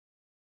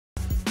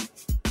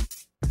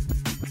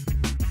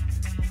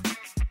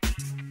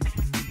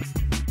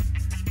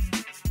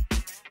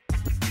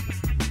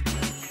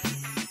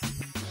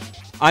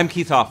I'm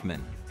Keith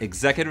Hoffman,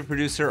 executive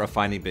producer of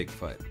Finding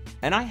Bigfoot.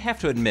 And I have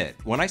to admit,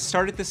 when I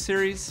started this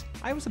series,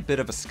 I was a bit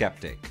of a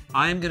skeptic.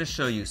 I'm gonna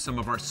show you some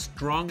of our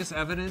strongest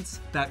evidence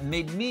that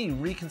made me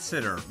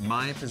reconsider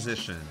my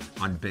position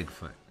on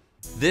Bigfoot.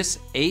 This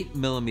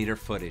 8mm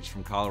footage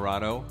from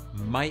Colorado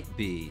might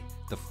be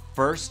the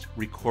first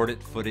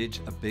recorded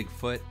footage of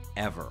Bigfoot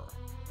ever.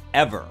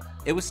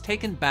 It was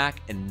taken back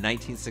in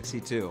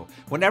 1962,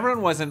 when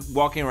everyone wasn't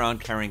walking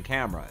around carrying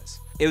cameras.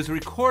 It was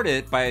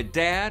recorded by a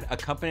dad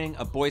accompanying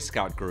a Boy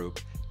Scout group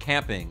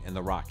camping in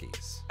the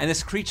Rockies. And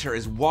this creature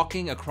is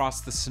walking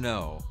across the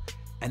snow,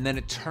 and then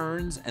it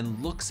turns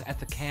and looks at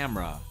the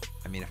camera.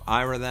 I mean, if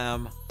I were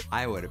them,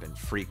 I would have been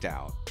freaked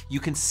out. You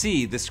can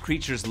see this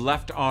creature's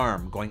left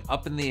arm going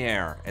up in the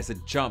air as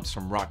it jumps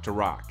from rock to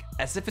rock,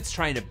 as if it's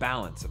trying to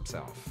balance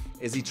himself.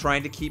 Is he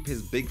trying to keep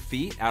his big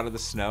feet out of the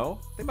snow?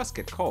 They must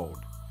get cold.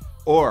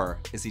 Or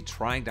is he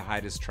trying to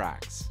hide his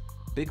tracks?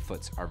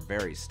 Bigfoots are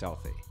very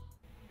stealthy.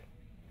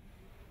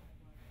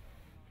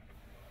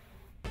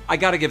 I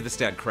gotta give this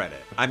dad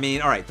credit. I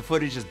mean, all right, the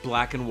footage is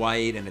black and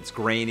white and it's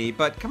grainy,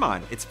 but come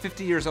on, it's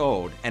 50 years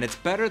old and it's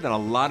better than a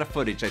lot of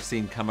footage I've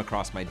seen come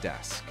across my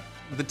desk.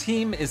 The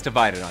team is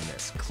divided on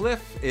this.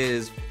 Cliff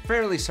is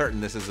fairly certain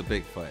this is a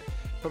Bigfoot,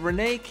 but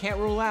Ranae can't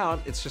rule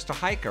out it's just a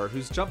hiker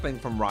who's jumping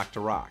from rock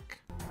to rock.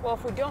 Well,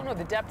 if we don't know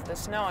the depth of the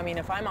snow, I mean,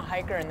 if I'm a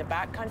hiker in the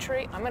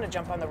backcountry, I'm gonna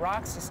jump on the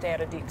rocks to stay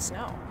out of deep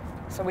snow.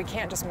 So we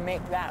can't just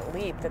make that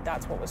leap that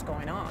that's what was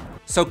going on.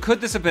 So could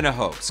this have been a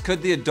hoax?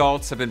 Could the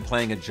adults have been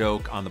playing a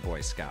joke on the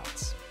Boy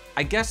Scouts?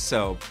 I guess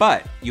so,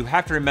 but you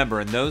have to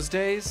remember in those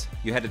days,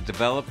 you had to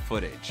develop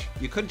footage.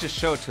 You couldn't just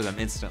show it to them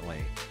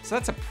instantly. So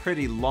that's a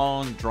pretty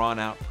long,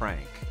 drawn-out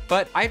prank.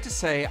 But I have to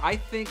say, I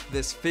think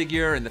this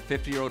figure in the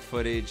 50-year-old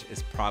footage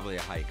is probably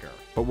a hiker.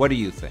 But what do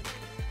you think?